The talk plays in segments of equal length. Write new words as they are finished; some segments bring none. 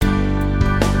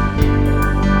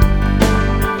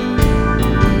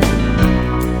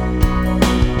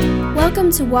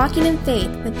Welcome to Walking in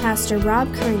Faith with Pastor Rob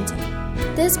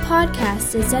Currington. This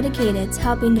podcast is dedicated to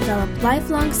helping develop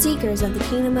lifelong seekers of the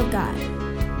kingdom of God.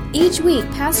 Each week,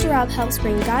 Pastor Rob helps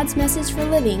bring God's message for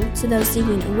living to those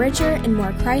seeking a richer and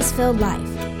more Christ-filled life.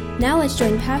 Now let's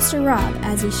join Pastor Rob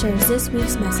as he shares this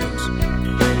week's message.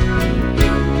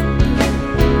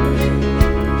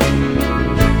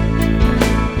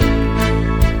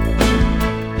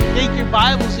 Take your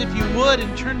Bibles, if you would,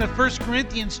 and turn to 1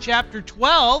 Corinthians chapter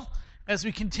 12 as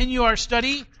we continue our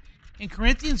study in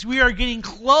Corinthians. We are getting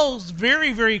close,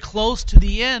 very, very close to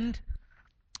the end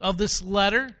of this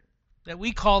letter that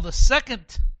we call the second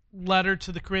letter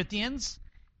to the Corinthians.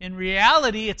 In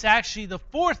reality, it's actually the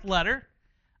fourth letter,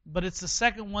 but it's the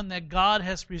second one that God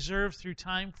has preserved through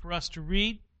time for us to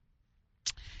read.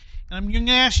 And I'm going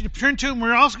to ask you to turn to them.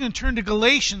 We're also going to turn to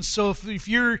Galatians. So if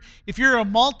you're a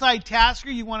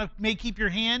multitasker, you want to keep your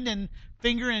hand and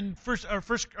finger in first or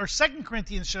 2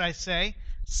 Corinthians, should I say?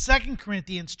 2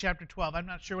 Corinthians chapter 12. I'm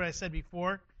not sure what I said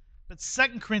before, but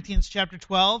 2 Corinthians chapter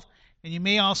 12. And you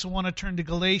may also want to turn to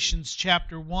Galatians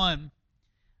chapter 1,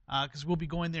 because we'll be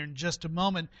going there in just a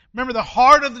moment. Remember, the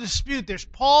heart of the dispute, there's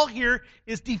Paul here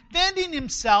is defending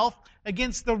himself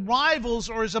against the rivals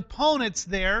or his opponents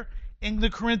there in the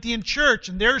Corinthian church.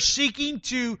 And they're seeking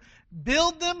to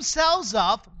build themselves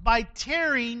up by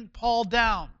tearing Paul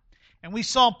down. And we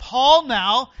saw Paul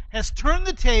now has turned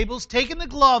the tables, taken the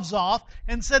gloves off,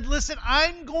 and said, listen,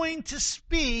 I'm going to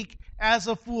speak as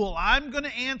a fool. I'm going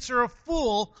to answer a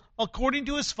fool according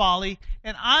to his folly,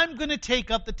 and I'm going to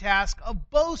take up the task of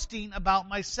boasting about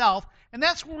myself. And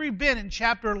that's where we've been in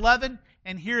chapter 11,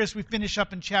 and here as we finish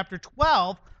up in chapter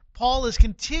 12, Paul is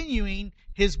continuing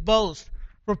his boast.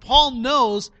 For Paul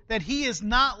knows that he is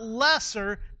not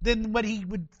lesser than what he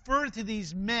would refer to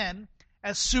these men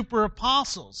as super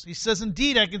apostles. He says,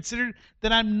 indeed, I consider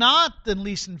that I'm not the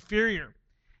least inferior.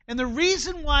 And the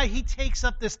reason why he takes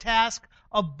up this task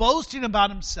of boasting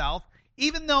about himself,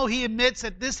 even though he admits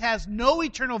that this has no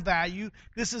eternal value,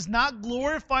 this is not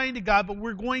glorifying to God, but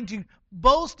we're going to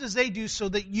boast as they do so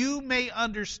that you may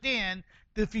understand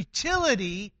the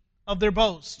futility of their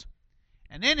boast.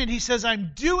 And in it he says,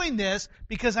 I'm doing this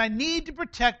because I need to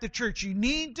protect the church. You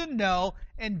need to know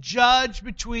and judge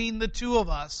between the two of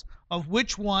us of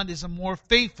which one is a more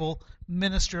faithful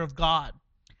minister of God.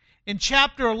 In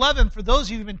chapter 11, for those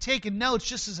of you who have been taking notes,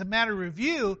 just as a matter of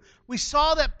review, we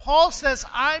saw that Paul says,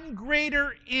 I'm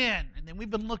greater in. And then we've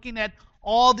been looking at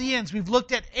all the ends. We've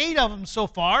looked at 8 of them so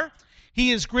far.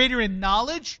 He is greater in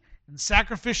knowledge, in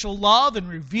sacrificial love, and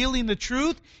revealing the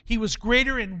truth. He was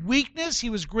greater in weakness. He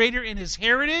was greater in his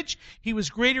heritage. He was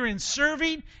greater in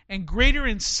serving, and greater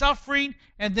in suffering,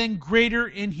 and then greater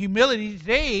in humility.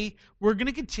 Today, we're going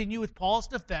to continue with Paul's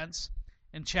defense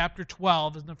in chapter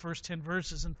 12 in the first 10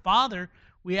 verses. And Father,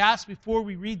 we ask before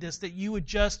we read this that you would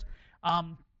just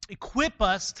equip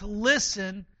us to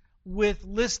listen with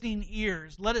listening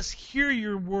ears. Let us hear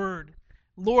your word.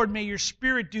 Lord, may your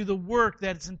Spirit do the work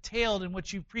that is entailed in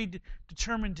what you've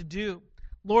predetermined to do.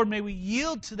 Lord, may we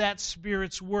yield to that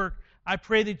Spirit's work. I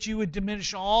pray that you would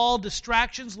diminish all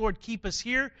distractions. Lord, keep us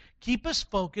here. Keep us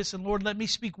focused. And Lord, let me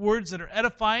speak words that are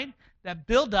edifying, that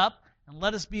build up, and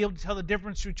let us be able to tell the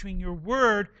difference between your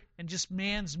word and just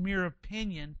man's mere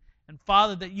opinion. And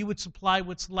Father, that you would supply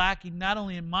what's lacking, not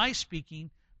only in my speaking,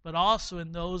 but also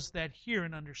in those that hear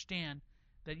and understand,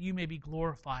 that you may be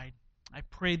glorified. I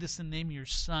pray this in the name of your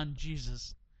Son,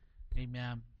 Jesus.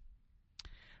 Amen.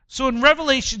 So in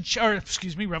Revelation chapter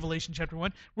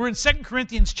 1, we're in 2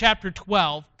 Corinthians chapter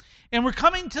 12, and we're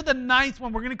coming to the 9th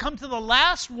one. We're going to come to the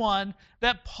last one,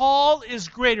 that Paul is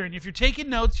greater. And if you're taking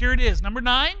notes, here it is. Number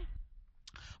 9,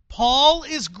 Paul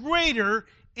is greater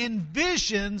in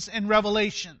visions and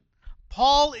revelation.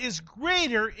 Paul is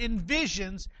greater in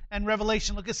visions and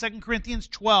revelation. Look at 2 Corinthians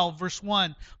 12, verse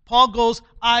 1. Paul goes,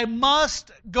 I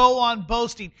must go on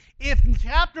boasting. If in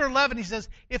chapter 11 he says,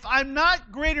 if I'm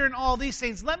not greater in all these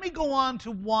things, let me go on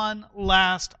to one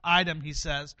last item, he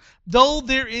says. Though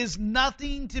there is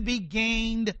nothing to be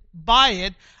gained by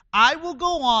it, I will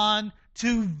go on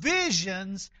to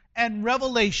visions and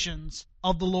revelations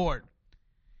of the Lord.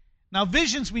 Now,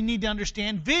 visions, we need to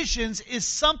understand. Visions is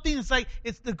something that's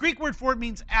it's the Greek word for it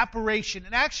means apparition.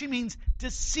 It actually means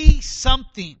to see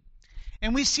something.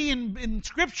 And we see in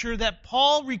Scripture that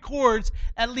Paul records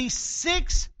at least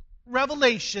 6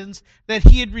 revelations that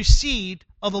he had received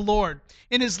of the Lord.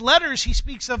 In his letters, he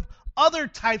speaks of other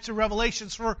types of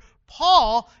revelations. For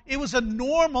Paul, it was a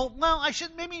normal,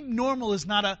 maybe normal is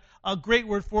not a great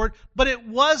word for it, but it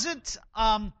wasn't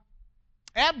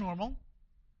abnormal.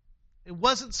 It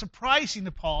wasn't surprising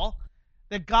to Paul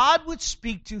that God would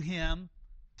speak to him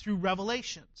through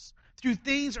revelations, through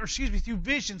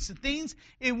visions, the things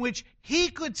in which he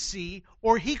could see,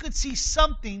 or he could see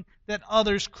something that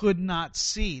others could not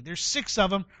see. There's 6 of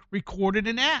them recorded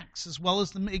in Acts, as well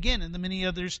as, in the many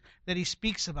others that he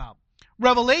speaks about.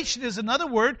 Revelation is another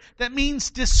word that means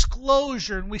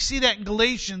disclosure, and we see that in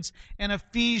Galatians and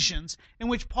Ephesians, in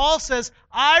which Paul says,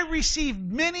 I received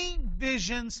many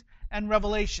visions and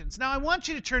revelations. Now I want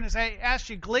you to turn, as I asked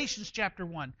you, Galatians chapter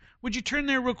 1. Would you turn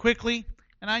there real quickly?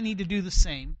 And I need to do the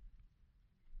same.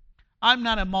 I'm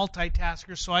not a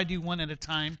multitasker, so I do one at a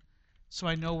time, so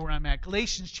I know where I'm at.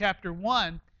 Galatians chapter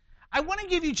 1. I want to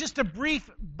give you just a brief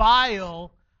bio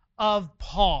of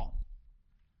Paul.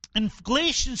 In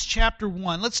Galatians chapter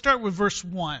 1, let's start with verse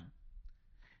 1.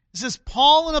 It says,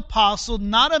 Paul, an apostle,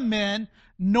 not of men,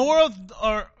 not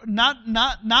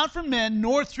from men,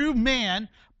 nor through man,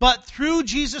 but through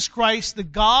Jesus Christ, the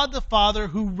God the Father,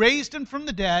 who raised him from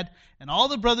the dead, and all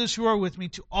the brothers who are with me,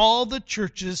 to all the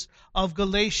churches of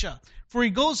Galatia. For he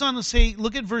goes on to say,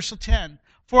 look at verse 10.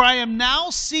 For I am now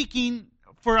seeking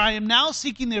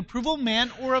the approval of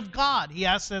man or of God. He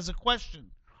asks as a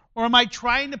question. Or am I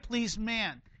trying to please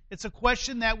man? It's a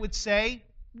question that would say,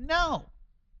 no.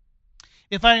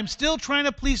 If I am still trying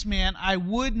to please man, I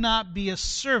would not be a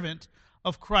servant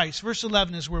of Christ. Verse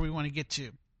 11 is where we want to get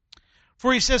to.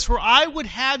 For he says, for I would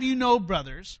have you know,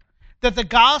 brothers, that the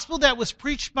gospel that was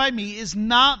preached by me is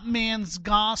not man's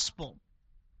gospel.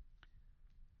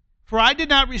 For I did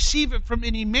not receive it from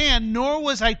any man, nor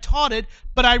was I taught it,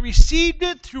 but I received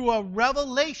it through a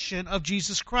revelation of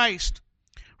Jesus Christ.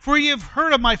 For ye have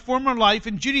heard of my former life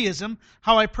in Judaism,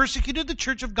 how I persecuted the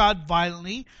church of God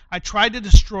violently. I tried to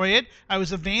destroy it. I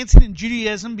was advancing in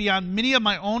Judaism beyond many of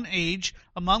my own age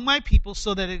among my people,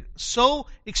 so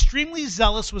extremely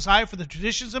zealous was I for the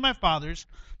traditions of my fathers.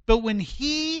 But when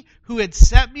he who had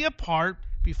set me apart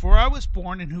before I was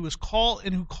born, and who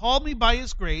called me by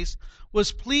his grace,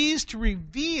 was pleased to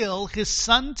reveal his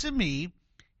Son to me,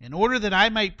 in order that I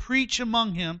might preach him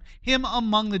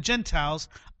among the Gentiles,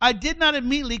 I did not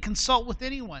immediately consult with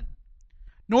anyone.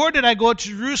 Nor did I go to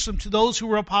Jerusalem to those who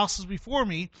were apostles before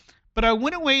me, but I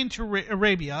went away into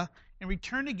Arabia and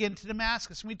returned again to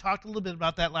Damascus. And we talked a little bit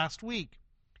about that last week.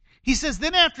 He says,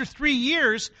 then after 3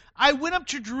 years, I went up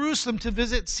to Jerusalem to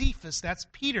visit Cephas, that's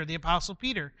Peter, the apostle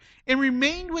Peter, and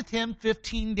remained with him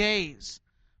 15 days.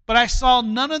 But I saw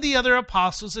none of the other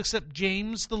apostles except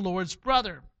James, the Lord's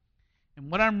brother. And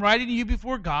when I'm writing to you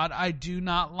before God, I do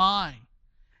not lie.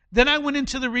 Then I went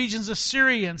into the regions of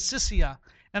Syria and Cilicia,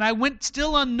 and I went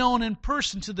still unknown in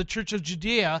person to the church of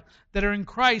Judea that are in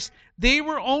Christ. They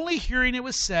were only hearing it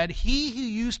was said, he who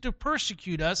used to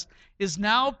persecute us is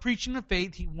now preaching the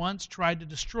faith he once tried to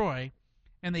destroy,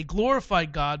 and they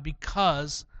glorified God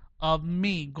because of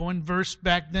me. Going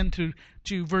back then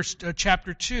to verse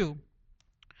chapter 2.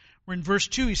 We're in verse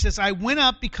 2. He says, I went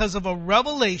up because of a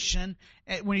revelation.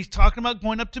 When he's talking about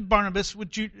going up to Barnabas,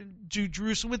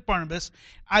 Jerusalem with Barnabas,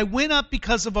 I went up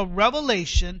because of a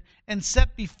revelation and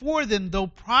set before them, though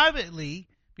privately,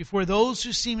 before those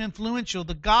who seem influential,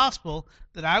 the gospel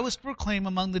that I was to proclaim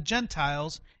among the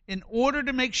Gentiles, in order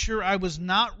to make sure I was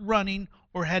not running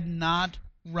or had not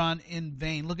run in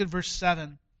vain. Look at verse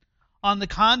 7. On the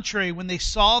contrary, when they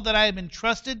saw that I had been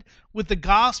trusted with the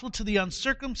gospel to the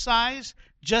uncircumcised,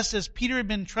 just as Peter had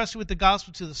been trusted with the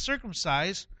gospel to the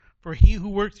circumcised, for he who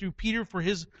worked through Peter for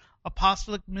his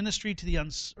apostolic ministry to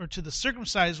the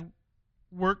circumcised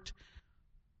worked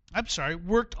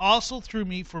also through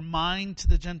me for mine to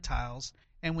the Gentiles.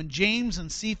 And when James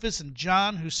and Cephas and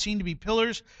John, who seemed to be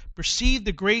pillars, perceived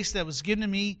the grace that was given to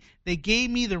me, they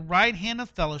gave me the right hand of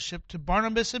fellowship to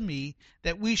Barnabas and me,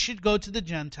 that we should go to the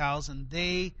Gentiles, and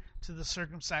they to the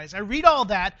circumcised. I read all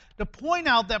that to point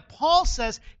out that Paul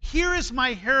says, here is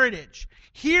my heritage.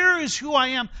 Here is who I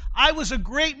am. I was a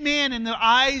great man in the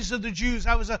eyes of the Jews.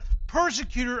 I was a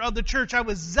persecutor of the church. I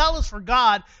was zealous for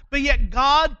God, but yet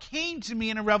God came to me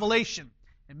in a revelation.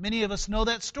 And many of us know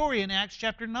that story in Acts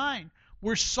chapter 9,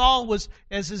 where Saul was,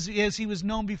 as he was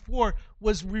known before,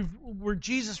 where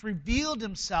Jesus revealed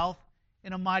himself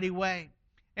in a mighty way.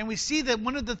 And we see that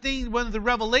one of the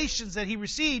revelations that he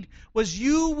received was,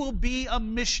 you will be a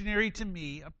missionary to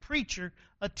me, a preacher,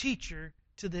 a teacher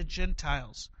to the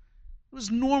Gentiles. It was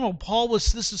normal.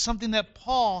 This is something that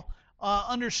Paul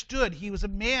understood. He was a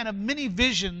man of many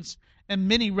visions and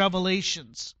many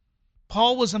revelations.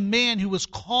 Paul was a man who was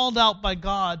called out by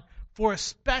God for a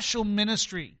special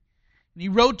ministry. And he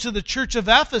wrote to the church of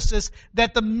Ephesus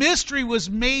that the mystery was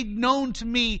made known to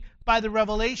me by the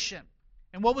revelation.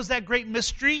 And what was that great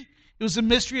mystery? It was the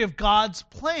mystery of God's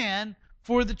plan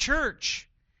for the church.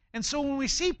 And so when we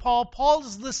see Paul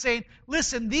is saying,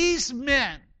 listen, these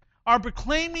men are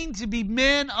proclaiming to be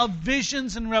men of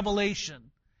visions and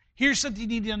revelation. Here's something you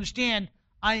need to understand.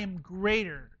 I am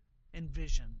greater in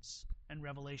visions and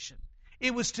revelation.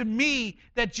 It was to me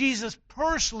that Jesus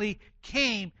personally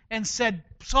came and said,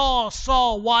 Saul,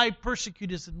 Saul, why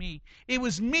persecutest me? It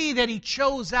was me that he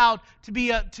chose out to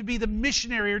be the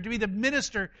missionary or to be the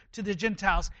minister to the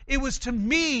Gentiles. It was to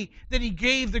me that he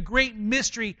gave the great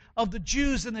mystery of the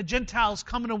Jews and the Gentiles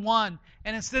coming to one.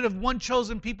 And instead of one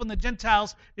chosen people and the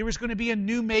Gentiles, there was going to be a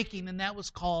new making, and that was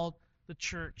called the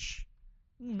church.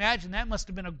 Imagine, that must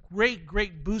have been a great,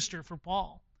 great booster for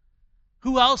Paul.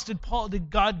 Who else did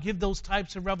God give those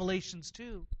types of revelations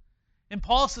to? And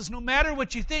Paul says, no matter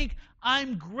what you think,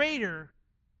 I'm greater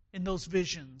in those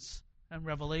visions and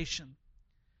revelation.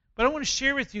 But I want to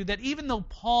share with you that even though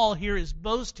Paul here is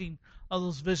boasting of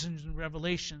those visions and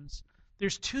revelations,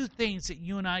 there's two things that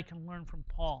you and I can learn from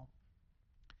Paul.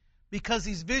 Because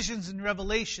these visions and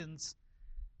revelations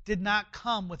did not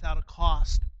come without a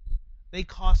cost. They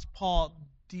cost Paul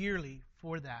dearly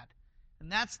for that.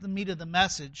 And that's the meat of the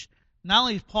message. Not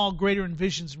only is Paul greater in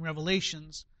visions and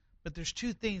revelations, but there's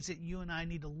two things that you and I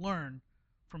need to learn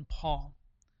from Paul.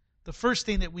 The first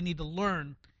thing that we need to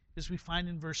learn is we find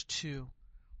in verse 2,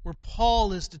 where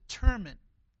Paul is determined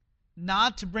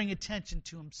not to bring attention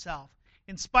to himself.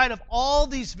 In spite of all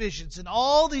these visions and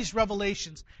all these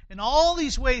revelations and all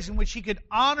these ways in which he could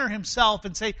honor himself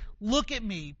and say, look at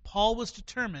me, Paul was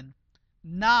determined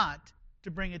not to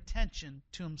bring attention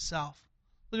to himself.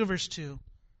 Look at verse 2.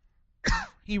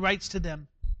 He writes to them,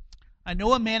 I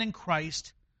know a man in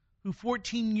Christ who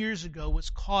 14 years ago was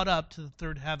caught up to the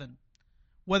third heaven.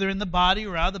 Whether in the body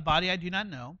or out of the body, I do not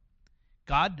know.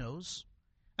 God knows.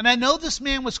 And I know this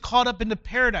man was caught up into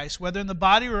paradise. Whether in the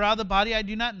body or out of the body, I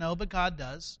do not know, but God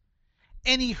does.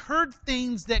 And he heard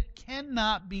things that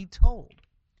cannot be told,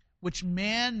 which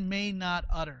man may not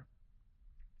utter.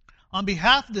 On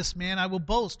behalf of this man I will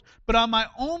boast, but on my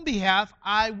own behalf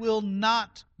I will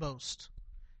not boast,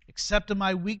 except in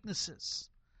my weaknesses.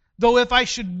 Though if I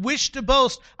should wish to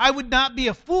boast, I would not be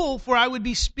a fool, for I would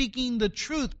be speaking the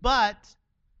truth, but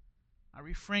I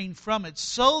refrain from it,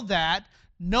 so that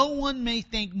no one may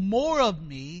think more of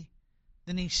me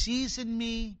than he sees in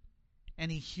me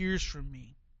and he hears from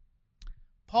me.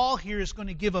 Paul here is going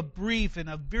to give a brief and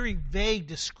a very vague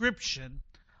description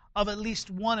of at least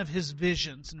one of his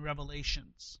visions and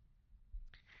revelations.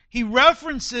 He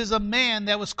references a man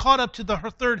that was caught up to the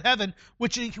third heaven,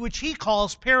 which he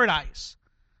calls paradise.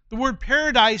 The word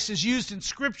paradise is used in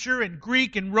Scripture and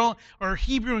Greek and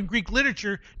Hebrew and Greek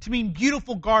literature to mean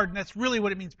beautiful garden. That's really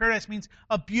what it means. Paradise means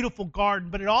a beautiful garden.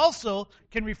 But it also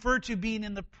can refer to being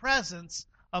in the presence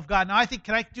of God. Now,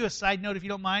 can I do a side note if you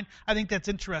don't mind? I think that's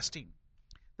interesting.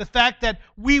 The fact that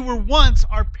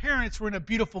our parents were in a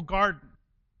beautiful garden.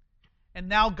 And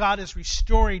now God is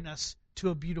restoring us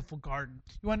to a beautiful garden.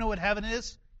 You want to know what heaven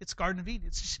is? It's Garden of Eden.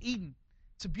 It's just Eden.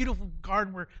 It's a beautiful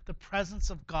garden where the presence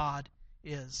of God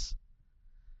is.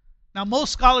 Now,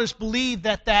 most scholars believe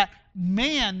that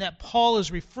man that Paul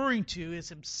is referring to is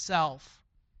himself,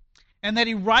 and that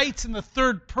he writes in the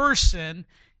third person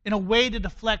in a way to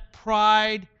deflect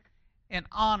pride and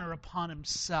honor upon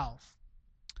himself.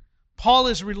 Paul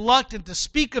is reluctant to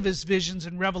speak of his visions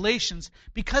and revelations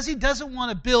because he doesn't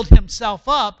want to build himself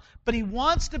up, but he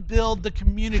wants to build the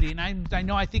community. And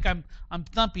I think I'm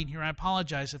thumping here. I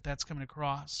apologize if that's coming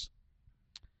across.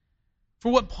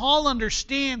 For what Paul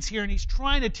understands here, and he's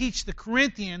trying to teach the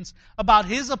Corinthians about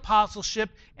his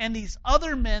apostleship and these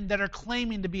other men that are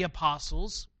claiming to be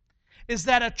apostles, is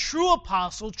that a true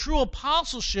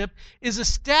apostleship is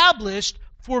established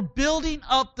for building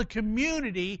up the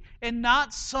community and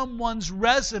not someone's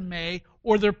resume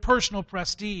or their personal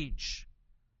prestige.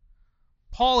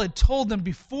 Paul had told them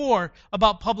before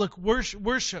about public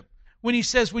worship when he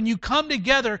says, when you come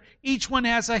together, each one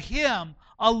has a hymn,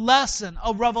 a lesson,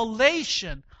 a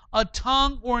revelation, a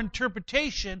tongue or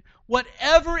interpretation,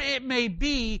 whatever it may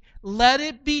be, let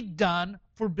it be done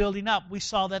for building up. We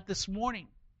saw that this morning.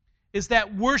 Is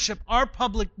that worship, our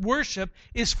public worship,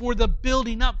 is for the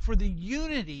building up, for the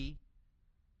unity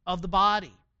of the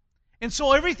body. And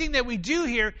so everything that we do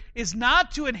here is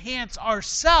not to enhance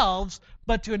ourselves,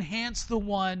 but to enhance the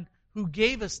one who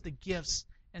gave us the gifts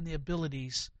and the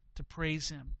abilities to praise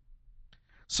Him.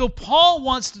 So Paul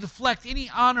wants to deflect any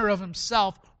honor of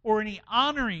himself or any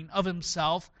honoring of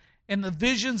himself in the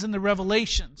visions and the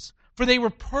revelations, for they were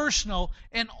personal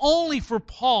and only for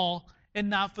Paul and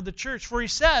not for the church. For he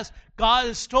says, God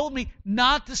has told me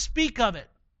not to speak of it.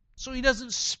 So he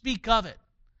doesn't speak of it.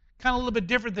 Kind of a little bit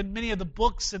different than many of the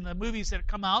books and the movies that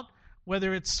come out,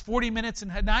 whether it's 40 minutes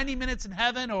and 90 minutes in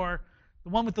heaven or the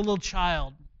one with the little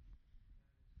child.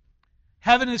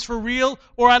 heaven is for real,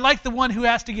 or I like the one who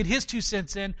has to get his 2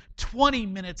 cents in, 20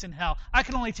 minutes in hell. I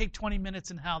can only take 20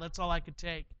 minutes in hell. That's all I could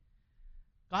take.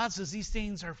 God says these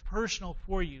things are personal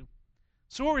for you.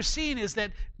 So what we're seeing is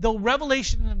that though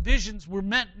revelation and visions were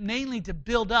meant mainly to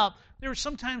build up, there were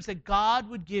sometimes that God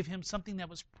would give him something that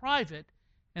was private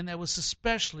and that was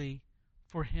especially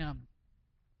for him.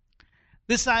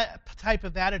 This type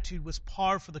of attitude was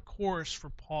par for the course for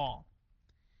Paul.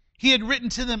 He had written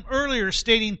to them earlier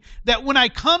stating that when I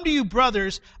come to you,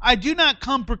 brothers, I do not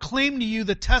come proclaim to you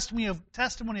the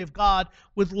testimony of God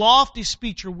with lofty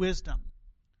speech or wisdom.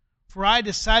 For I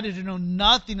decided to know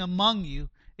nothing among you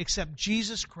except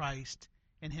Jesus Christ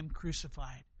and Him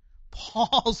crucified.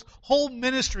 Paul's whole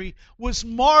ministry was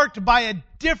marked by a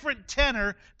different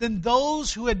tenor than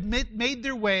those who had made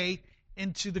their way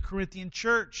into the Corinthian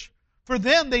church. For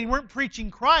them, they weren't preaching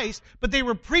Christ, but they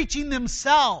were preaching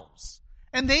themselves.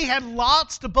 And they had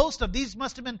lots to boast of. These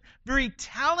must have been very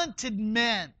talented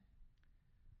men.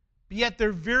 But yet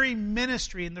their very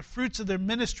ministry and the fruits of their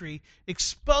ministry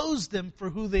exposed them for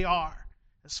who they are,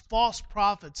 as false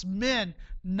prophets, men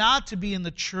not to be in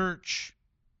the church.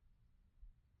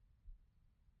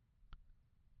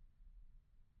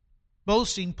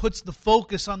 Boasting puts the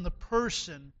focus on the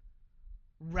person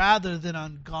rather than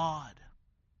on God.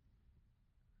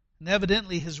 And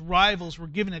evidently his rivals were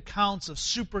giving accounts of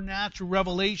supernatural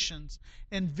revelations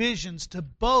and visions to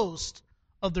boast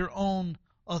of their own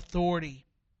authority.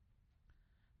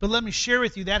 But let me share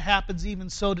with you, that happens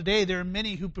even so today. There are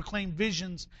many who proclaim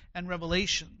visions and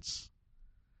revelations.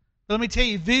 But let me tell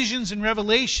you, visions and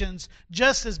revelations,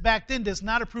 just as back then, does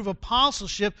not approve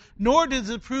apostleship, nor does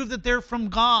it prove that they're from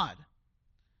God.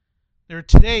 There are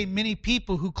today many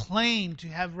people who claim to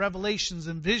have revelations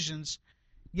and visions,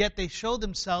 yet they show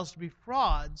themselves to be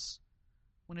frauds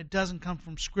when it doesn't come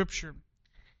from Scripture.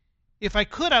 If I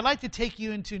could, I'd like to take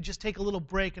you into, just take a little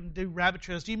break and do rabbit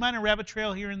trails. Do you mind a rabbit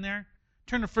trail here and there?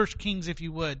 Turn to 1 Kings if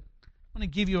you would. I'm going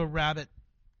to give you a rabbit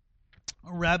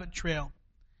trail.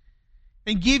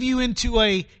 And give you into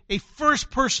a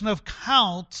first-person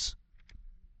account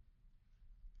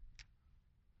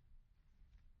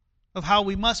of how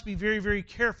we must be very, very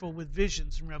careful with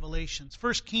visions and revelations.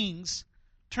 1 Kings,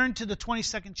 turn to the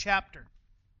 22nd chapter.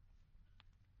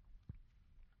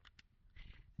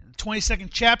 In the 22nd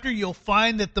chapter, you'll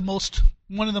find that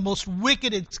one of the most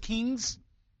wicked kings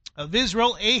of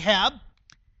Israel, Ahab,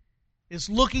 is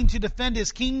looking to defend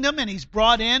his kingdom, and he's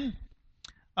brought in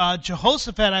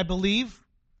Jehoshaphat, I believe,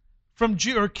 from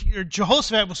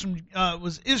Jehoshaphat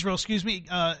was Israel.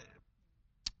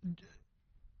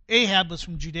 Ahab was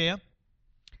from Judea.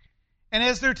 And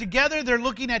as they're together, they're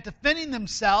looking at defending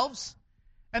themselves.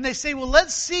 And they say, well,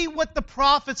 let's see what the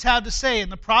prophets have to say. And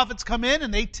the prophets come in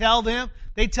and they tell the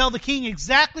king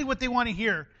exactly what they want to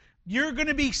hear. You're going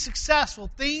to be successful.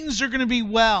 Things are going to be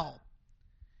well.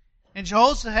 And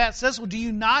Jehoshaphat says, well, do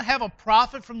you not have a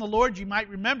prophet from the Lord? You might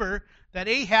remember that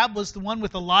Ahab was the one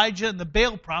with Elijah and the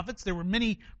Baal prophets. There were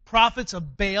many prophets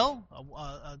of Baal,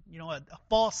 a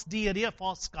false deity, a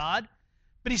false god.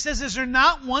 But he says, is there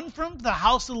not one from the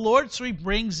house of the Lord? So he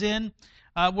brings in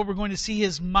what we're going to see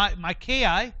is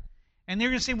Micaiah. And they're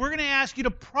going to say, we're going to ask you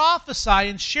to prophesy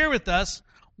and share with us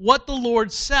what the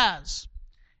Lord says.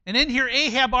 And in here,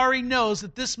 Ahab already knows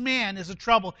that this man is a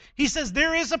trouble. He says,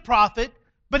 there is a prophet,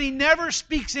 but he never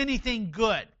speaks anything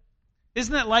good.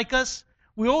 Isn't that like us?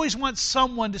 We always want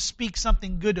someone to speak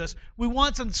something good to us. We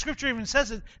want some, the Scripture even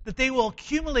says it, that they will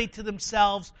accumulate to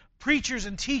themselves preachers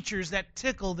and teachers that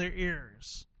tickle their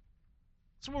ears.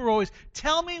 So we're always,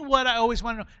 tell me what I always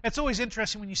want to know. It's always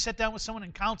interesting when you sit down with someone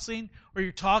in counseling or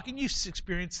you're talking, you've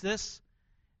experienced this,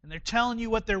 and they're telling you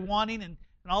what they're wanting, and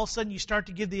all of a sudden you start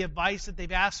to give the advice that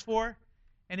they've asked for,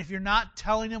 and if you're not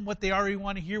telling them what they already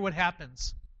want to hear, what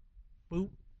happens? Boop,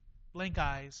 blink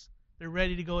eyes. They're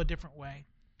ready to go a different way.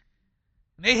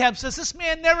 And Ahab says, this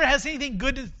man never has anything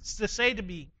good to say to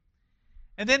me.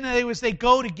 And then they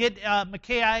go to get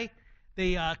Micaiah.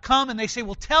 They come and they say,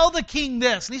 well, tell the king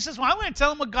this. And he says, well, I'm going to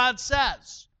tell him what God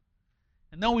says.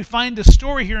 And then we find a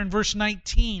story here in verse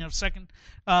 19 of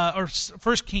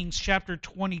 1 Kings chapter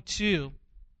 22.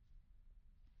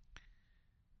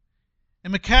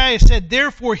 And Micaiah said,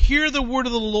 therefore, hear the word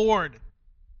of the Lord.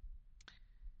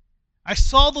 I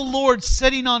saw the Lord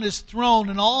sitting on his throne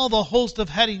and all the host of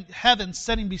heaven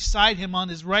sitting beside him on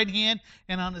his right hand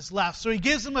and on his left. So he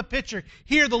gives them a picture.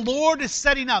 Here, the Lord is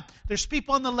setting up. There's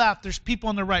people on the left. There's people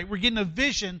on the right. We're getting a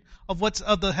vision of what's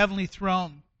of the heavenly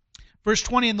throne. Verse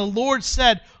 20, and the Lord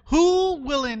said, who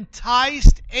will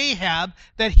entice Ahab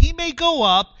that he may go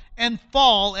up and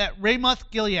fall at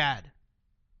Ramoth Gilead?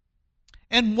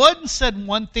 And one said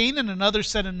one thing, and another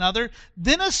said another.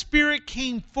 Then a spirit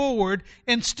came forward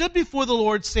and stood before the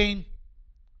Lord, saying,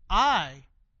 I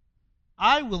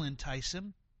will entice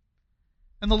him.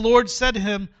 And the Lord said to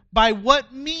him, by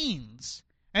what means?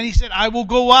 And he said, I will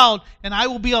go out, and I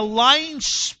will be a lying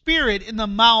spirit in the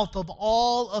mouth of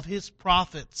all of his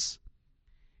prophets.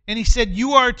 And he said,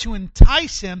 you are to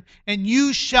entice him, and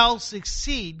you shall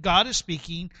succeed. God is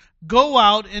speaking. Go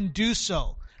out and do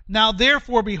so. Now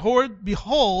therefore,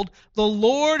 behold, the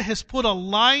Lord has put a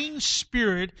lying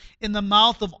spirit in the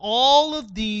mouth of all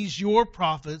of these your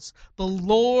prophets. The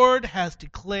Lord has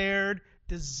declared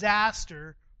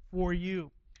disaster for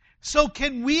you. So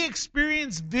can we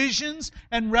experience visions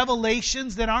and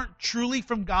revelations that aren't truly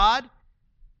from God?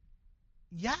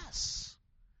 Yes.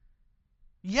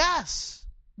 Yes,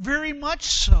 very much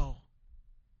so.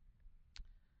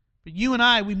 But you and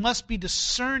I, we must be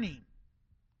discerning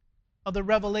of the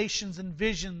revelations and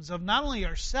visions of not only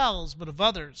ourselves, but of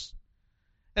others.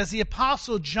 As the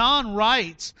Apostle John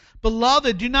writes,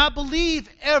 beloved, do not believe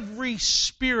every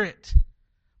spirit,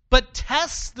 but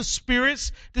test the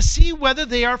spirits to see whether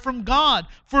they are from God.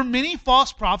 For many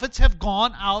false prophets have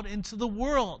gone out into the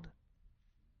world.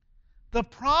 The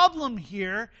problem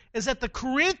here is that the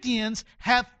Corinthians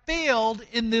have failed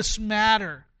in this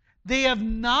matter. They have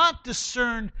not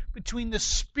discerned between the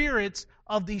spirits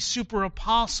of these super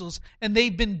apostles, and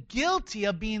they've been guilty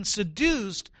of being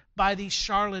seduced by these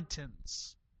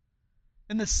charlatans.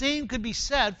 And the same could be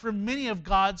said for many of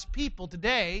God's people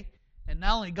today, and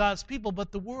not only God's people,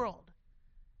 but the world.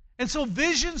 And so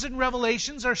visions and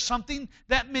revelations are something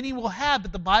that many will have,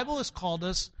 but the Bible has called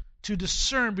us to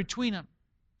discern between them.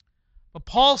 But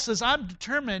Paul says, I'm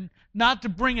determined not to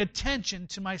bring attention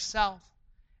to myself.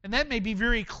 And that may be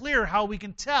very clear how we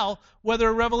can tell whether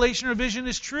a revelation or vision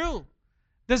is true.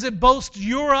 Does it boast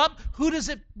your up? Who does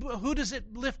it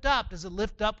lift up? Does it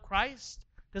lift up Christ?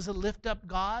 Does it lift up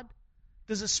God?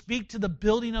 Does it speak to the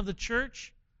building of the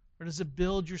church? Or does it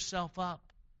build yourself up?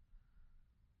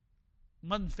 I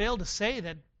mustn't fail to say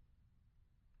that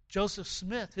Joseph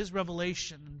Smith, his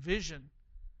revelation and vision,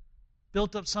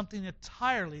 built up something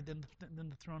entirely than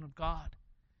the throne of God.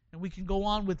 And we can go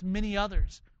on with many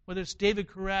others, whether it's David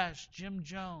Koresh, Jim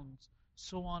Jones,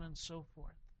 so on and so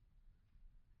forth.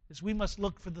 Is we must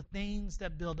look for the things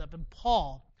that build up. And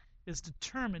Paul is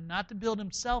determined not to build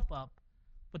himself up,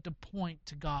 but to point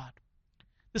to God.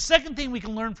 The second thing we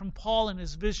can learn from Paul and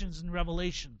his visions and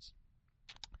revelations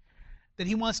that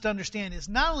he wants to understand is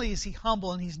not only is he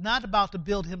humble and he's not about to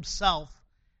build himself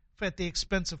at the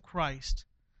expense of Christ,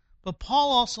 but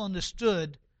Paul also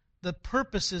understood the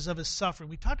purposes of his suffering.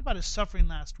 We talked about his suffering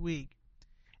last week.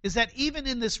 Is that even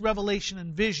in this revelation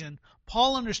and vision,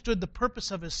 Paul understood the purpose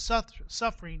of his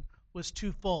suffering was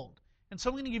twofold. And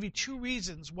so I'm going to give you two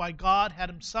reasons why God had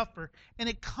him suffer. And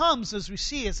it comes, as we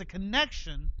see, as a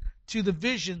connection to the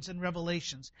visions and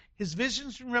revelations. His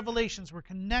visions and revelations were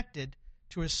connected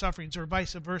to his sufferings, or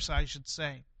vice versa, I should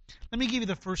say. Let me give you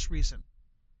the first reason.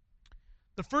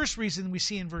 The first reason we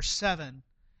see in verse 7,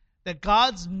 that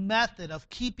God's method of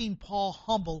keeping Paul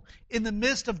humble in the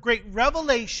midst of great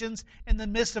revelations, in the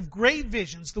midst of great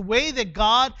visions, the way that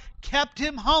God kept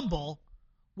him humble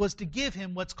was to give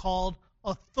him what's called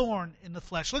a thorn in the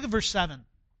flesh. Look at verse 7.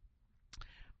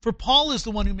 For Paul is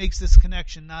the one who makes this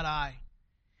connection, not I.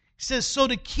 He says, so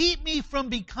to keep me from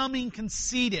becoming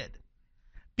conceited,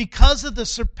 because of the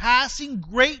surpassing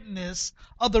greatness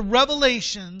of the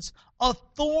revelations, a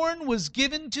thorn was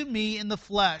given to me in the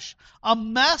flesh, a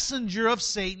messenger of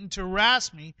Satan to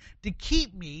harass me, to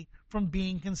keep me from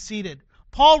being conceited.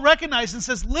 Paul recognizes and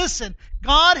says, listen,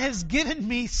 God has given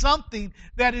me something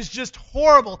that is just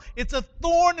horrible. It's a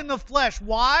thorn in the flesh.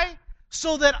 Why?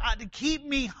 So that to keep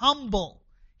me humble.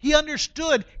 He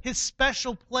understood his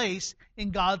special place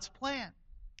in God's plan.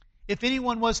 If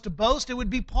anyone was to boast, it would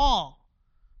be Paul.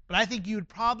 But I think you would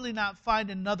probably not find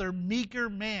another meeker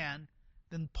man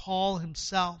than Paul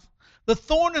himself. The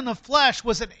thorn in the flesh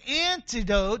was an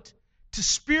antidote to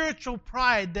spiritual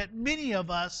pride that many of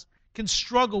us can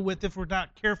struggle with if we're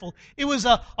not careful. It was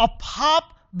a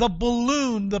pop the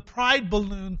balloon, the pride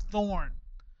balloon thorn.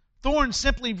 Thorn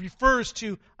simply refers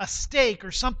to a stake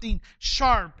or something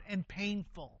sharp and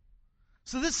painful.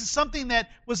 So this is something that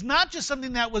was not just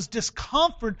something that was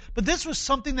discomfort, but this was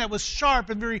something that was sharp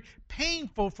and very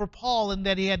painful for Paul and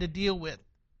that he had to deal with.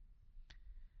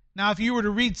 Now, if you were to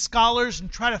read scholars and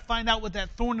try to find out what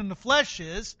that thorn in the flesh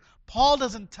is, Paul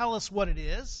doesn't tell us what it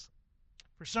is.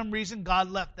 For some reason, God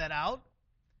left that out.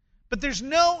 But there's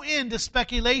no end to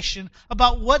speculation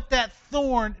about what that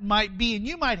thorn might be, and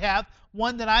you might have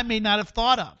one that I may not have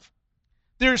thought of.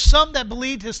 There are some that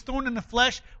believed his thorn in the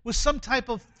flesh was some type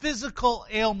of physical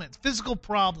ailment, physical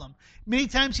problem. Many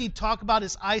times he'd talk about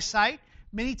his eyesight.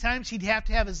 Many times he'd have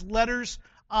to have his letters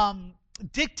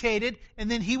dictated,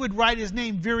 and then he would write his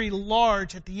name very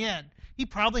large at the end. He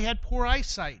probably had poor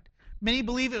eyesight. Many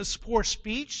believe it was poor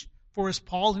speech, for as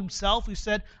Paul himself, who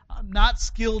said, "I'm not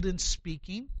skilled in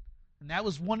speaking." And that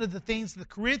was one of the things the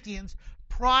Corinthians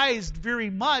prized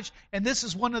very much, and this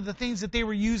is one of the things that they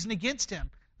were using against him.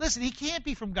 Listen, he can't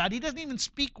be from God. He doesn't even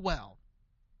speak well.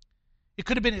 It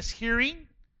could have been his hearing,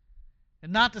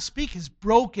 and not to speak his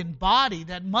broken body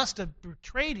that must have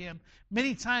betrayed him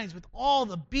many times with all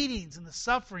the beatings and the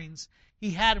sufferings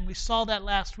he had. And we saw that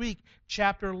last week,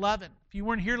 chapter 11. If you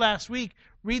weren't here last week,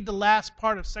 read the last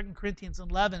part of 2 Corinthians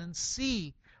 11 and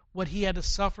see what he had to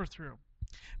suffer through.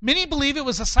 Many believe it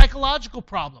was a psychological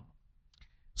problem.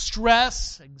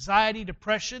 Stress, anxiety,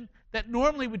 depression, that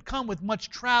normally would come with much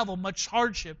travel, much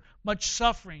hardship, much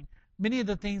suffering. Many of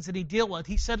the things that he dealt with.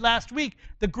 He said last week,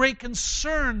 the great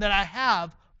concern that I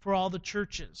have for all the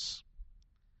churches.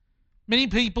 Many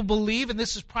people believe, and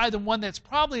this is probably the one that's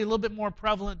probably a little bit more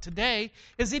prevalent today,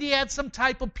 is that he had some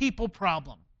type of people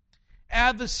problem.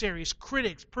 Adversaries,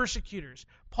 critics, persecutors.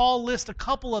 Paul lists a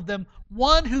couple of them.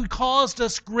 One who caused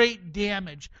us great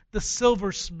damage, the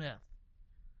silversmith.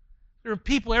 There were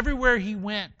people everywhere he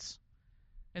went.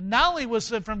 And not only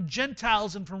was it from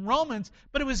Gentiles and from Romans,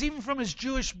 but it was even from his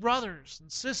Jewish brothers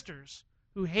and sisters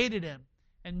who hated him.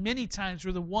 And many times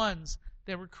were the ones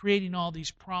that were creating all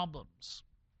these problems.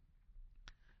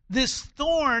 This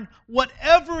thorn,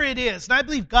 whatever it is, and I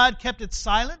believe God kept it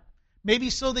silent, maybe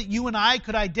so that you and I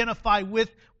could identify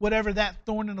with whatever that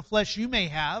thorn in the flesh you may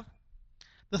have.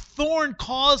 The thorn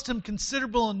caused him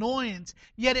considerable annoyance,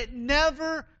 yet it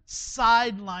never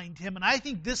sidelined him. And I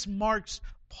think this marks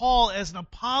Paul as an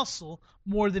apostle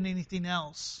more than anything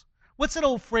else. What's that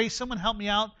old phrase? Someone help me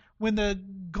out. When the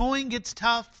going gets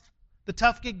tough, the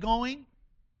tough get going.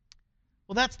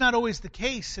 Well, that's not always the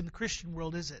case in the Christian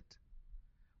world, is it?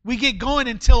 We get going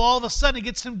until all of a sudden it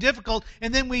gets too difficult,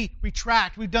 and then we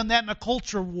retract. We've done that in a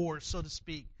culture war, so to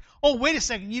speak. Oh, wait a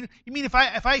second. You mean if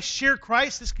I share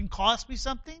Christ, this can cost me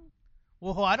something?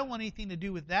 Well, I don't want anything to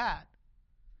do with that.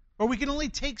 Or we can only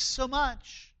take so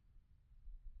much.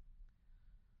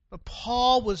 But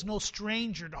Paul was no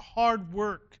stranger to hard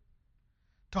work,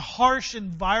 to harsh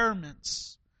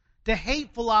environments, to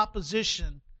hateful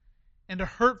opposition, and to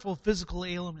hurtful physical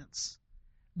ailments.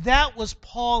 That was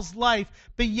Paul's life,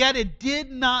 but yet it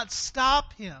did not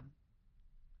stop him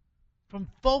from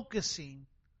focusing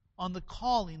on the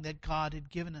calling that God had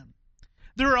given him.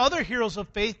 There are other heroes of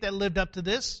faith that lived up to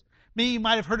this. Many of you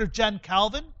might have heard of John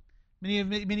Calvin. Many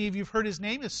of you have heard his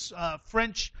name. He's a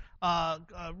French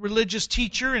religious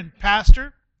teacher and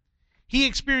pastor. He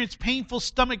experienced painful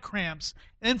stomach cramps,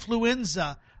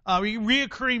 influenza,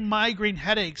 reoccurring migraine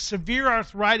headaches, severe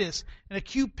arthritis, and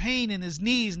acute pain in his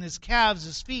knees and his calves,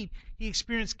 his feet. He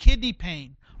experienced kidney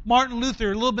pain. Martin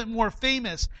Luther, a little bit more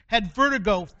famous, had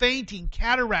vertigo, fainting,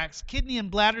 cataracts, kidney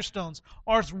and bladder stones,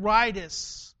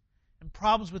 arthritis, and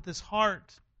problems with his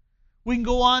heart. We can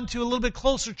go on to a little bit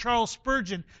closer, Charles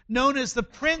Spurgeon, known as the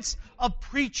Prince of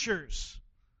Preachers.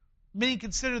 Many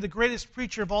consider the greatest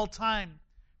preacher of all time.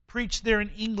 Preached there in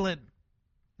England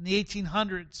in the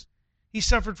 1800s. He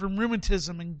suffered from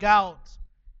rheumatism and gout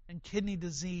and kidney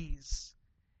disease.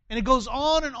 And it goes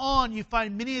on and on. You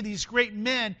find many of these great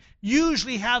men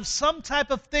usually have some type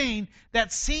of thing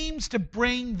that seems to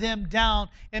bring them down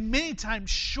and many times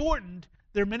shortened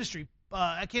their ministry.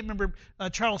 I can't remember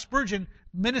Charles Spurgeon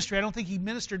ministry. I don't think he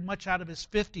ministered much out of his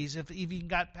 50s if he even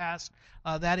got past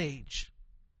that age.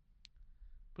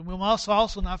 But we must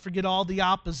also not forget all the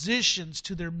oppositions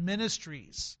to their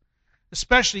ministries,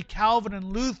 especially Calvin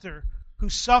and Luther, who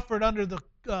suffered under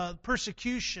the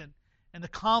persecution and the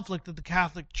conflict of the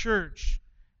Catholic Church.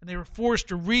 And they were forced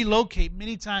to relocate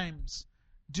many times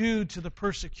due to the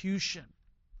persecution.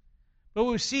 But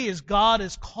what we see is God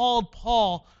has called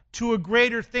Paul to a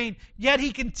greater thing. Yet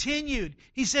he continued.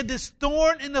 He said, this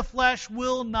thorn in the flesh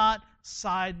will not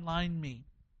sideline me.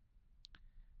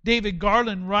 David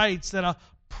Garland writes that a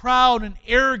proud and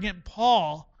arrogant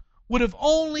Paul would have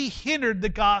only hindered the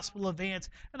gospel advance.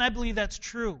 And I believe that's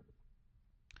true.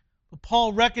 But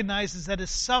Paul recognizes that his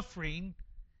suffering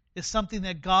is something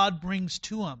that God brings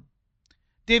to him.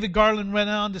 David Garland went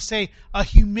on to say, a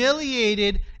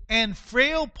humiliated and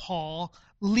frail Paul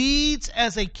leads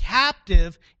as a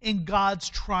captive in God's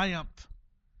triumph.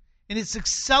 And it's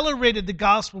accelerated the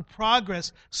gospel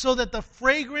progress so that the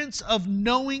fragrance of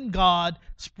knowing God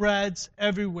spreads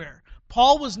everywhere.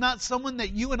 Paul was not someone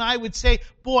that you and I would say,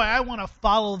 boy, I want to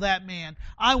follow that man.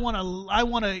 I want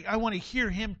to hear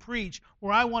him preach,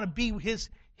 or I want to be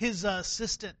his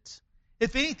assistant.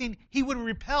 If anything, he would have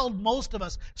repelled most of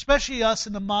us, especially us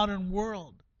in the modern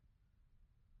world.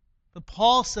 But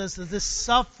Paul says that this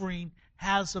suffering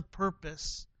has a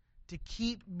purpose, to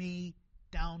keep me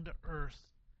down to earth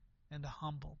and to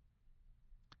humble.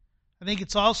 I think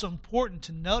it's also important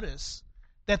to notice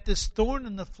that this thorn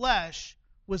in the flesh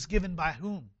was given by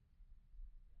whom?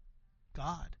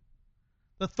 God.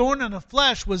 The thorn in the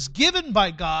flesh was given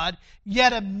by God,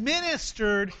 yet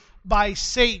administered by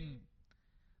Satan.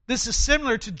 This is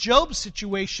similar to Job's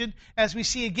situation, as we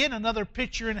see again another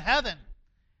picture in heaven.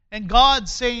 And God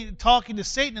talking to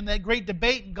Satan in that great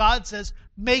debate, and God says,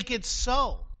 make it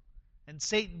so. And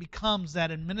Satan becomes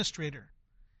that administrator.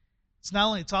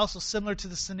 It's also similar to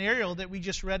the scenario that we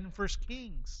just read in 1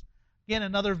 Kings. Again,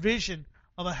 another vision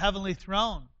of a heavenly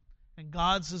throne. And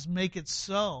God says, make it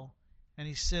so. And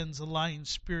He sends a lying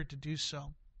spirit to do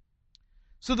so.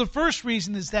 So the first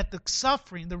reason is that the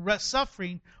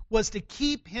suffering was to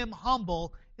keep him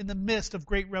humble in the midst of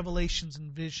great revelations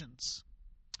and visions.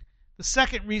 The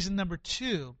second reason, number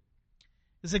 2,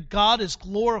 is that God is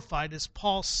glorified as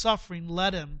Paul's suffering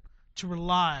led him to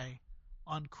rely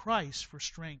on Christ for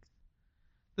strength.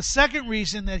 The second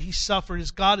reason that he suffered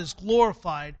is God is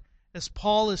glorified as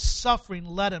Paul's suffering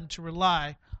led him to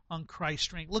rely on Christ's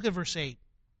strength. Look at verse 8.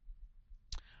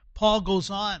 Paul goes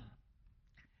on.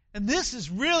 And this is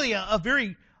really a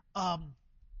very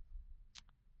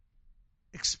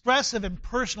expressive and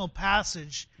personal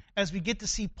passage as we get to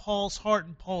see Paul's heart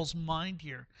and Paul's mind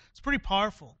here. It's pretty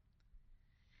powerful.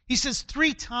 He says,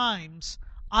 3 times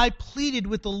I pleaded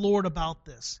with the Lord about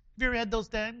this. Have you ever had those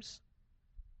times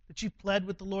that you pled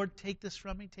with the Lord, take this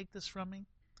from me, take this from me?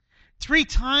 3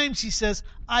 times, he says,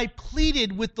 I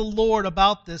pleaded with the Lord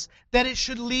about this, that it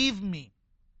should leave me.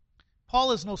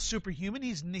 Paul is no superhuman.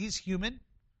 He's human.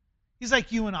 He's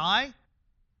like you and I.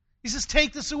 He says,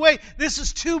 take this away. This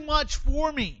is too much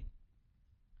for me.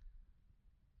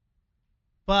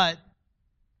 But,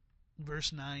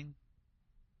 verse 9,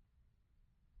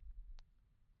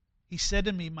 he said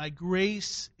to me, my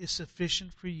grace is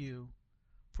sufficient for you,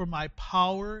 for my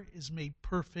power is made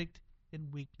perfect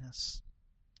in weakness.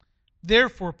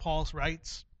 Therefore, Paul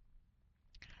writes,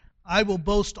 I will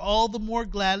boast all the more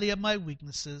gladly of my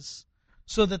weaknesses,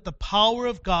 so that the power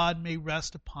of God may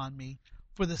rest upon me.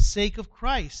 For the sake of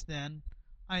Christ, then,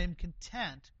 I am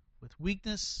content with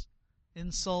weakness,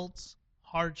 insults,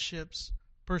 hardships,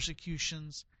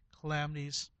 persecutions,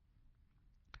 calamities.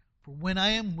 For when I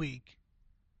am weak,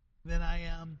 then I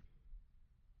am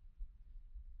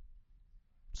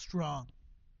strong.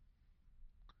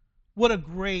 What a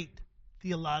great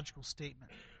theological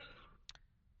statement.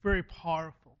 Very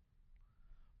powerful.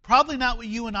 Probably not what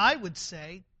you and I would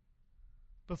say,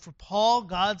 but for Paul,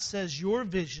 God says your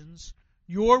visions,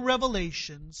 your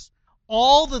revelations,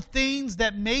 all the things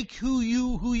that make who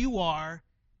you are,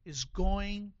 is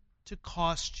going to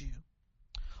cost you.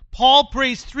 Paul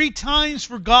prays 3 times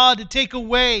for God to take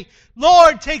away.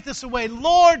 Lord, take this away.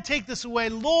 Lord, take this away.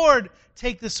 Lord,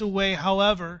 take this away.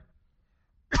 However,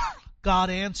 God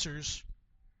answers,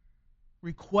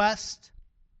 request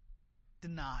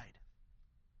denied.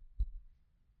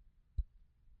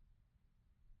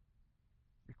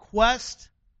 Request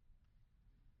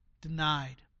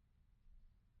denied.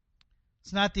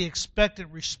 It's not the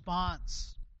expected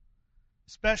response,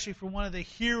 especially for one of the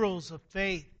heroes of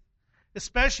faith,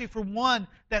 especially for one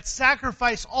that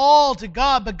sacrificed all to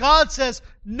God. But God says,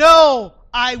 no,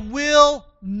 I will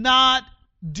not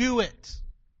do it.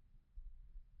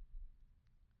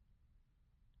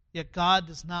 Yet God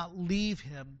does not leave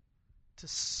him to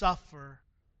suffer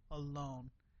alone.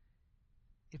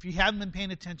 If you haven't been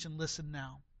paying attention, listen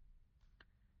now.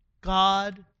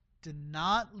 God did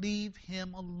not leave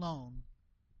him alone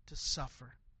to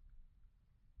suffer.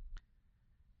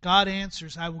 God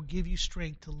answers, I will give you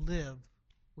strength to live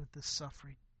with this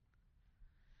suffering.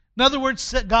 In other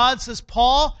words, God says,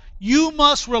 Paul, you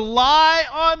must rely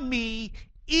on me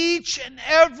each and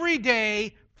every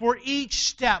day for each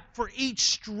step, for each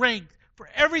strength, for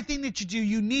everything that you do.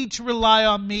 You need to rely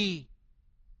on me.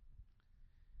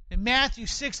 In Matthew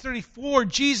 6:34,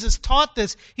 Jesus taught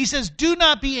this. He says, do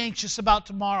not be anxious about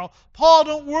tomorrow. Paul,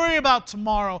 don't worry about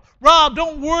tomorrow. Rob,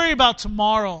 don't worry about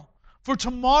tomorrow. For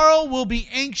tomorrow will be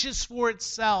anxious for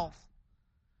itself.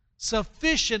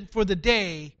 Sufficient for the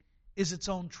day is its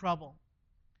own trouble.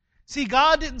 See,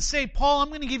 God didn't say, Paul, I'm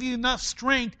going to give you enough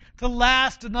strength to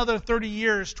last another 30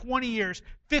 years, 20 years,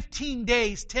 15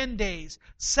 days, 10 days,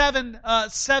 7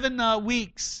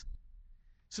 weeks.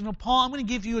 So no, Paul, I'm going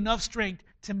to give you enough strength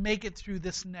to make it through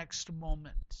this next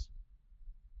moment.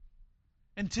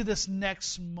 And to this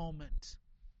next moment.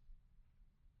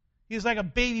 He's like a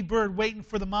baby bird waiting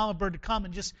for the mama bird to come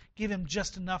and just give him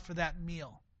just enough for that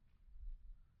meal.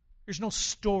 There's no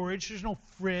storage. There's no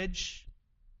fridge.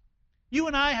 You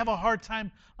and I have a hard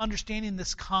time understanding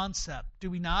this concept,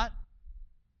 do we not?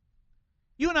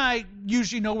 You and I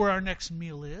usually know where our next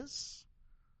meal is.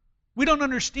 We don't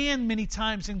understand many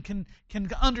times and can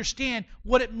understand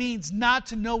what it means not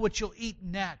to know what you'll eat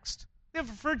next. We have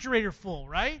a refrigerator full,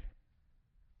 right?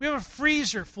 We have a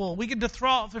freezer full. We can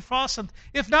defrost something.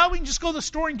 If not, we can just go to the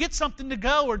store and get something to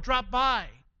go or drop by.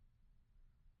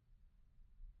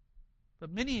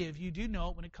 But many of you do know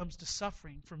it when it comes to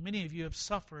suffering. For many of you have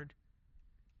suffered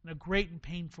in a great and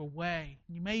painful way.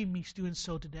 You may be doing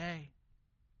so today.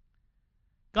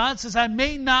 God says, I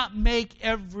may not make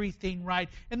everything right.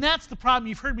 And that's the problem.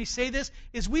 You've heard me say this,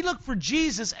 is we look for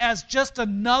Jesus as just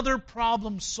another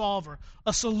problem solver,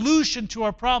 a solution to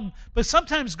our problem. But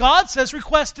sometimes God says,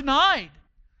 request denied.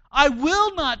 I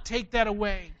will not take that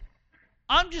away.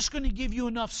 I'm just going to give you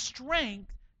enough strength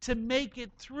to make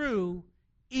it through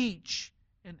each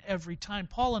and every time.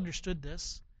 Paul understood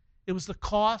this. It was the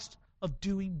cost of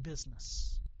doing business.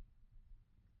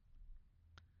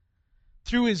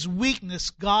 Through his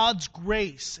weakness, God's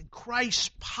grace and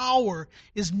Christ's power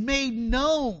is made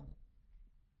known.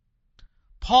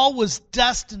 Paul was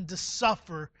destined to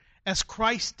suffer as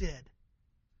Christ did.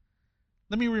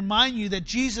 Let me remind you that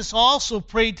Jesus also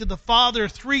prayed to the Father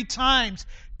 3 times,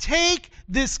 take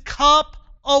this cup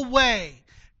away.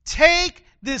 Take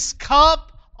this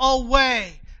cup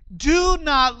away. Do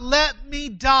not let me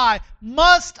die.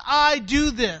 Must I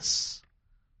do this?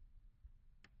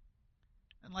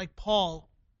 And like Paul,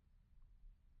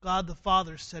 God the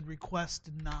Father said, request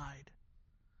denied.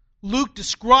 Luke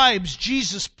describes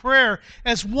Jesus' prayer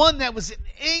as one that was in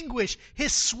anguish.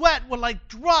 His sweat was like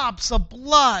drops of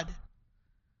blood.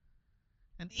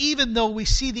 And even though we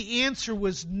see the answer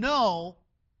was no,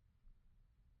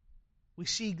 we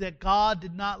see that God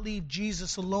did not leave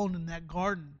Jesus alone in that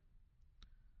garden.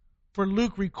 For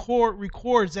Luke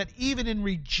records that even in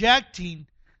rejecting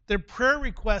the prayer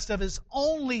request of his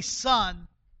only son,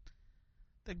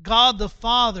 that God the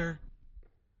Father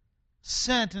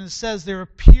sent, and it says there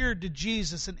appeared to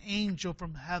Jesus an angel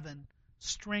from heaven,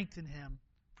 strengthened him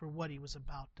for what he was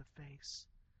about to face.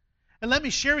 And let me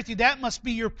share with you, that must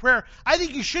be your prayer. I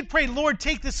think you should pray, Lord,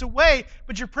 take this away,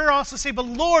 but your prayer also say, but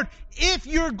Lord, if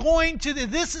you're going to,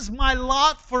 this is my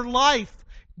lot for life,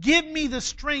 give me the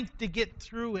strength to get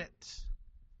through it.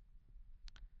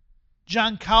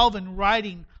 John Calvin,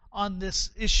 writing on this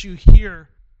issue here,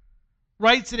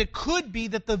 writes that it could be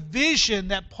that the vision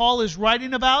that Paul is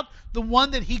writing about, the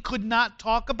one that he could not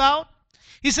talk about,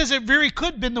 he says it very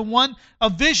could have been the one, a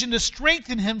vision to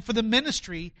strengthen him for the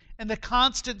ministry and the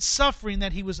constant suffering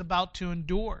that he was about to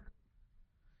endure.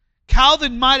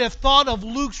 Calvin might have thought of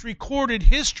Luke's recorded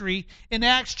history in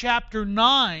Acts chapter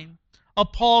 9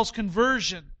 of Paul's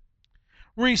conversion,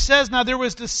 where he says, now there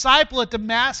was a disciple at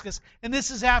Damascus, and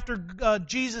this is after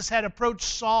Jesus had approached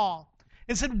Saul,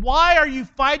 and said, why are you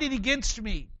fighting against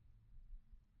me?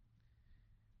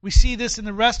 We see this in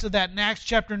the rest of that in Acts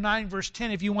chapter 9, verse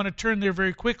 10. If you want to turn there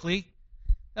very quickly,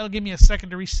 that'll give me a second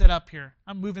to reset up here.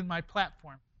 I'm moving my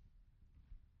platform.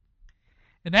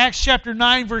 In Acts chapter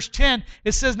 9, verse 10,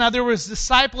 it says, now there was a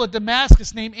disciple at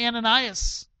Damascus named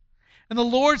Ananias. And the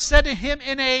Lord said to him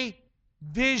in a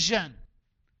vision,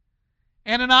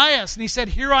 Ananias. And he said,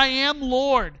 here I am,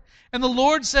 Lord. And the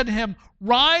Lord said to him,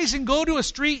 rise and go to a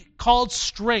street called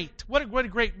Straight. What a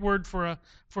great word for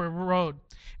a road.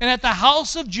 And at the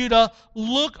house of Judah,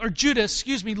 look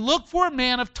for a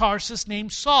man of Tarsus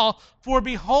named Saul, for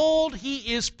behold,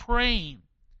 he is praying.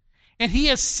 And he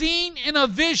has seen in a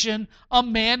vision a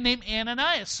man named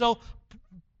Ananias. So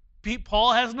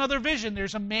Paul has another vision.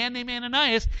 There's a man named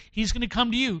Ananias. He's going to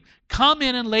come to you. Come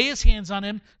in and lay his hands on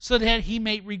him so that he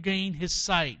may regain his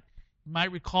sight. You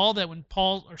might recall that when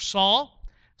Saul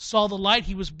saw the light,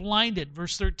 he was blinded.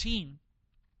 Verse 13.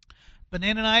 But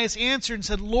Ananias answered and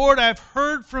said, Lord, I've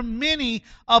heard from many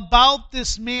about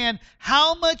this man,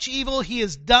 how much evil he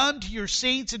has done to your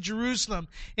saints in Jerusalem.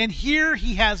 And here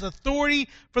he has authority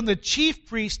from the chief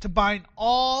priest to bind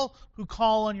all who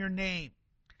call on your name.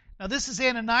 Now this is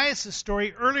Ananias'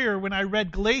 story. Earlier when I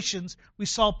read Galatians, we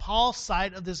saw Paul's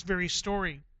side of this very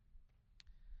story.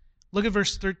 Look at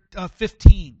verse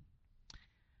 15.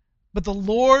 But the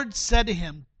Lord said to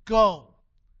him, go,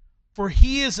 for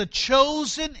he is a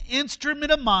chosen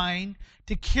instrument of mine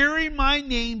to carry my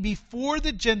name before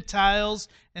the Gentiles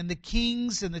and the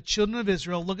kings and the children of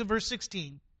Israel. Look at verse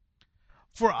 16.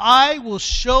 For I will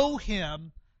show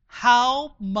him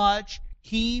how much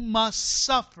he must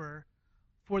suffer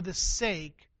for the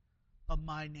sake of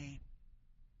my name.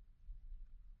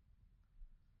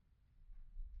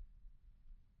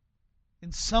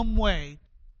 In some way,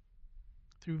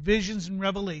 through visions and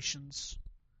revelations,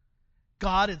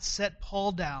 God had set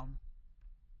Paul down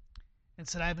and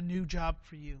said, I have a new job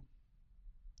for you,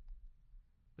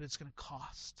 but it's going to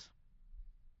cost.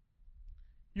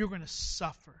 You're going to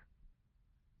suffer.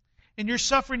 And your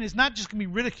suffering is not just going to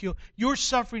be ridicule. Your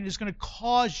suffering is going to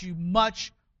cause you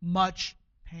much, much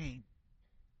pain.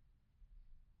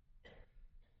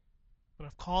 But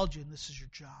I've called you, and this is your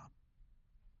job.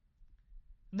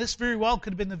 And this very well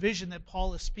could have been the vision that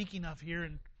Paul is speaking of here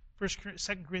in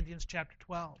 2 Corinthians chapter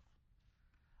 12.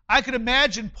 I could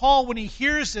imagine Paul, when he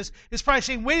hears this, is probably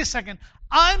saying, wait a second,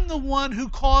 I'm the one who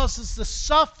causes the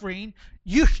suffering.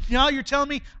 Now you're telling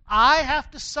me I have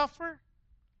to suffer?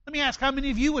 Let me ask, how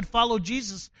many of you would follow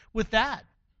Jesus with that?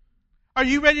 Are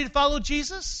you ready to follow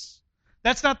Jesus?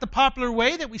 That's not the popular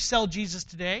way that we sell Jesus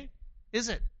today, is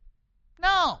it?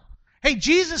 No. Hey,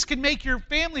 Jesus can make your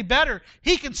family better.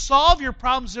 He can solve your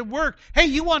problems at work. Hey,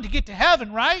 you want to get to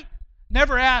heaven, right?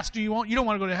 Never ask, you don't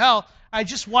want to go to hell. I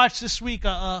just watched this week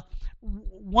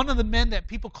one of the men that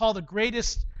people call the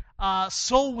greatest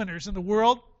soul winners in the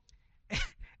world.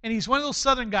 And he's one of those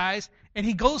southern guys, and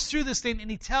he goes through this thing,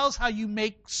 and he tells how you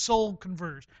make soul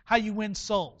conversion, how you win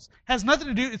souls. Has nothing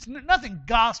to do, it's nothing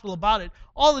gospel about it.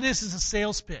 All it is a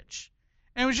sales pitch.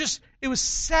 And it was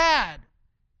sad,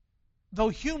 though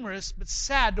humorous, but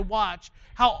sad to watch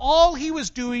how all he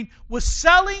was doing was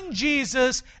selling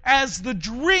Jesus as the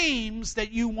dreams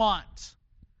that you want.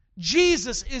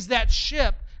 Jesus is that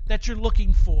ship that you're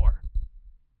looking for.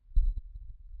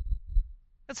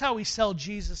 That's how we sell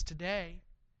Jesus today.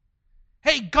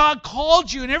 Hey, God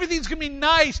called you and everything's going to be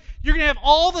nice. You're going to have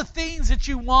all the things that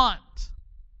you want.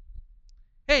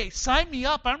 Hey, sign me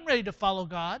up. I'm ready to follow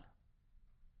God.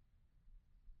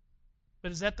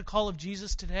 But is that the call of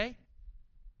Jesus today?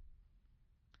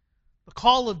 The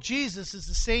call of Jesus is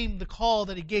the call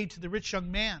that he gave to the rich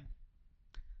young man.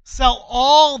 Sell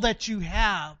all that you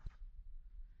have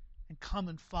and come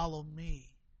and follow me.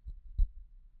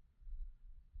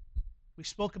 We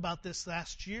spoke about this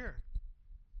last year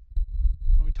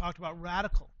when we talked about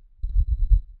radical.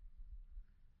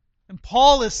 And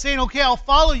Paul is saying, okay, I'll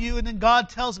follow you. And then God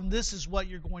tells him, this is what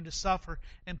you're going to suffer.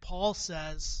 And Paul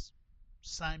says,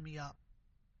 sign me up.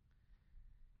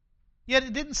 Yet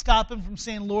it didn't stop him from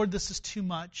saying, Lord, this is too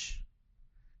much.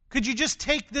 Could you just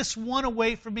take this one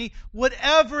away from me?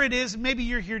 Whatever it is, maybe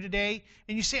you're here today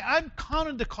and you say, I'm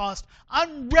counting the cost.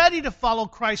 I'm ready to follow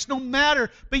Christ no matter,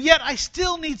 but yet I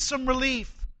still need some relief.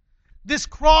 This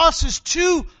cross is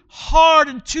too hard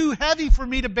and too heavy for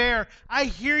me to bear. I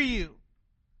hear you.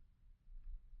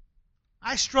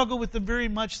 I struggle with very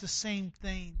much the same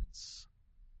things.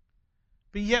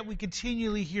 But yet we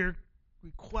continually hear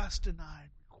request denied,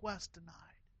 request denied.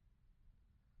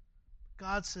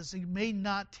 God says, you may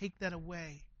not take that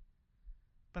away,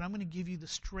 but I'm going to give you the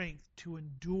strength to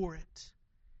endure it.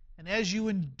 And as you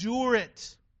endure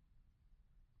it,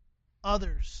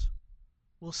 others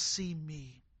will see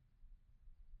me.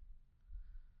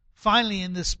 Finally,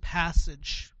 in this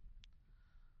passage,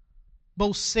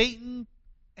 both Satan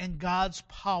and God's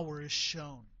power is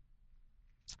shown.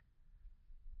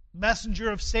 Messenger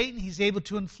of Satan, he's able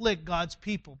to inflict God's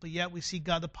people, but yet we see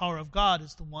God, the power of God,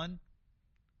 is the one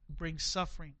who brings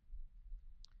suffering.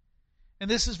 And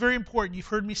this is very important. You've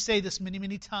heard me say this many,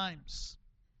 many times.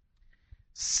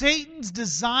 Satan's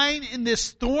design in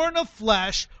this thorn of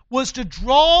flesh was to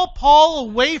draw Paul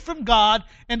away from God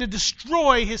and to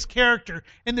destroy his character.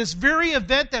 And this very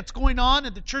event that's going on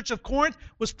at the church of Corinth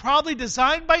was probably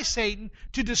designed by Satan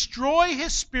to destroy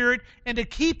his spirit and to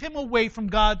keep him away from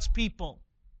God's people.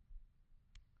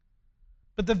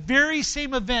 But the very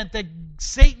same event that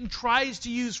Satan tries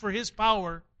to use for his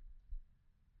power,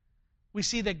 we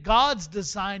see that God's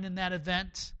design in that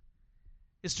event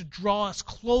is to draw us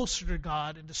closer to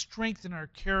God and to strengthen our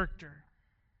character.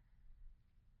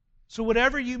 So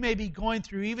whatever you may be going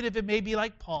through, even if it may be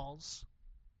like Paul's,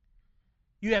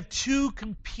 you have two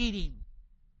competing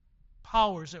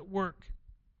powers at work.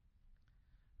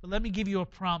 But let me give you a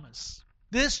promise.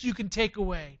 This you can take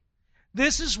away.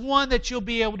 This is one that you'll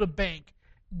be able to bank.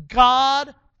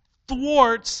 God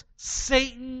thwarts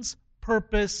Satan's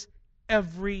purpose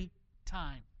every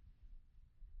time.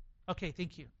 Okay,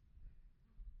 thank you.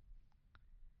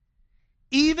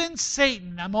 Even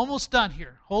Satan, I'm almost done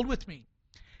here. Hold with me.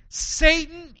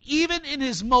 Satan, even in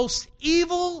his most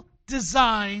evil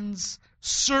designs,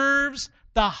 serves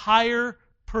the higher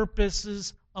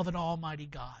purposes of an almighty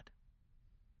God.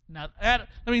 Now, let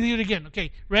me read it again.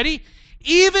 Okay, ready?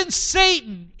 Even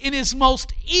Satan, in his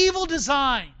most evil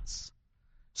designs,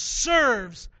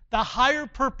 serves the higher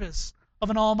purpose of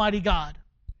an almighty God.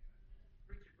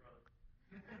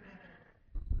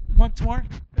 Once more?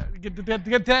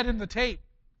 Get that in the tape.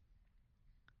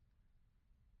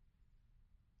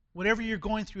 Whatever you're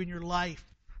going through in your life,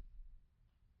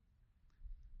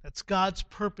 that's God's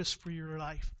purpose for your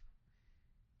life.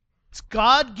 It's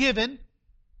God-given.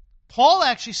 Paul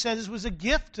actually says it was a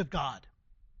gift of God.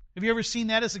 Have you ever seen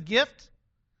that as a gift?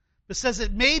 It says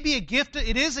it may be a gift.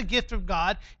 It is a gift of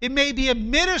God. It may be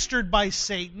administered by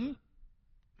Satan.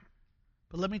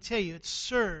 But let me tell you, it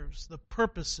serves the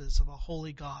purposes of a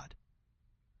holy God.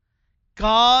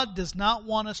 God does not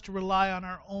want us to rely on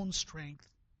our own strength,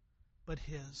 but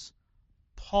His.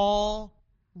 Paul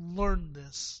learned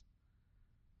this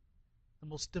the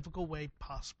most difficult way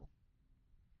possible.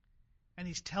 And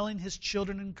he's telling his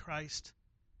children in Christ,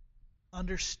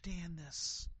 understand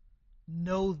this,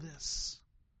 know this.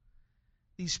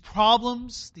 These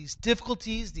problems, these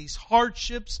difficulties, these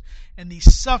hardships, and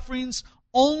these sufferings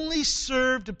only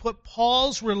serve to put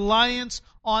Paul's reliance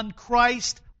on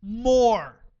Christ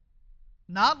more.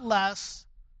 Not less,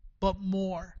 but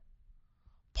more.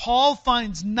 Paul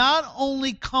finds not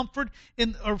only comfort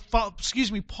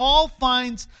Paul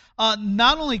finds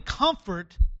not only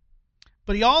comfort,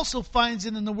 but he also finds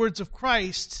it in the words of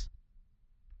Christ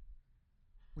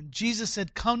when Jesus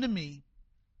said, "Come to me,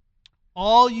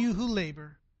 all you who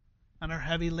labor and are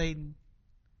heavy laden,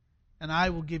 and I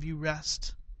will give you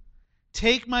rest.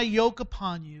 Take my yoke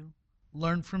upon you,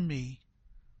 learn from me,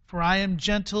 for I am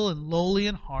gentle and lowly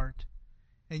in heart,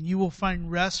 and you will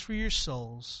find rest for your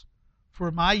souls.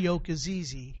 For my yoke is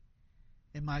easy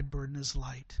and my burden is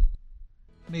light."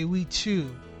 May we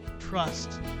too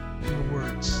trust in the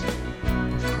words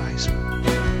of Christ.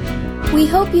 We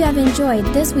hope you have enjoyed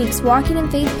this week's Walking in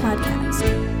Faith podcast.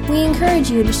 We encourage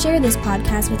you to share this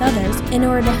podcast with others in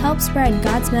order to help spread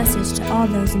God's message to all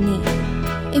those in need.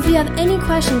 If you have any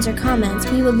questions or comments,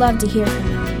 we would love to hear from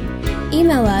you.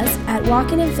 Email us at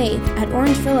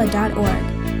walkinginfaith@orangevilla.org.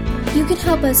 You can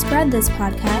help us spread this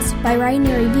podcast by writing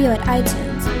a review at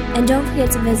iTunes, and don't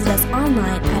forget to visit us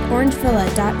online at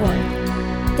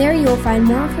orangevilla.org. There you will find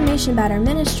more information about our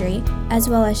ministry, as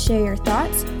well as share your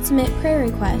thoughts, submit prayer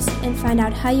requests, and find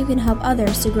out how you can help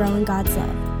others to grow in God's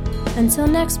love. Until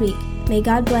next week, may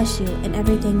God bless you in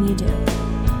everything you do.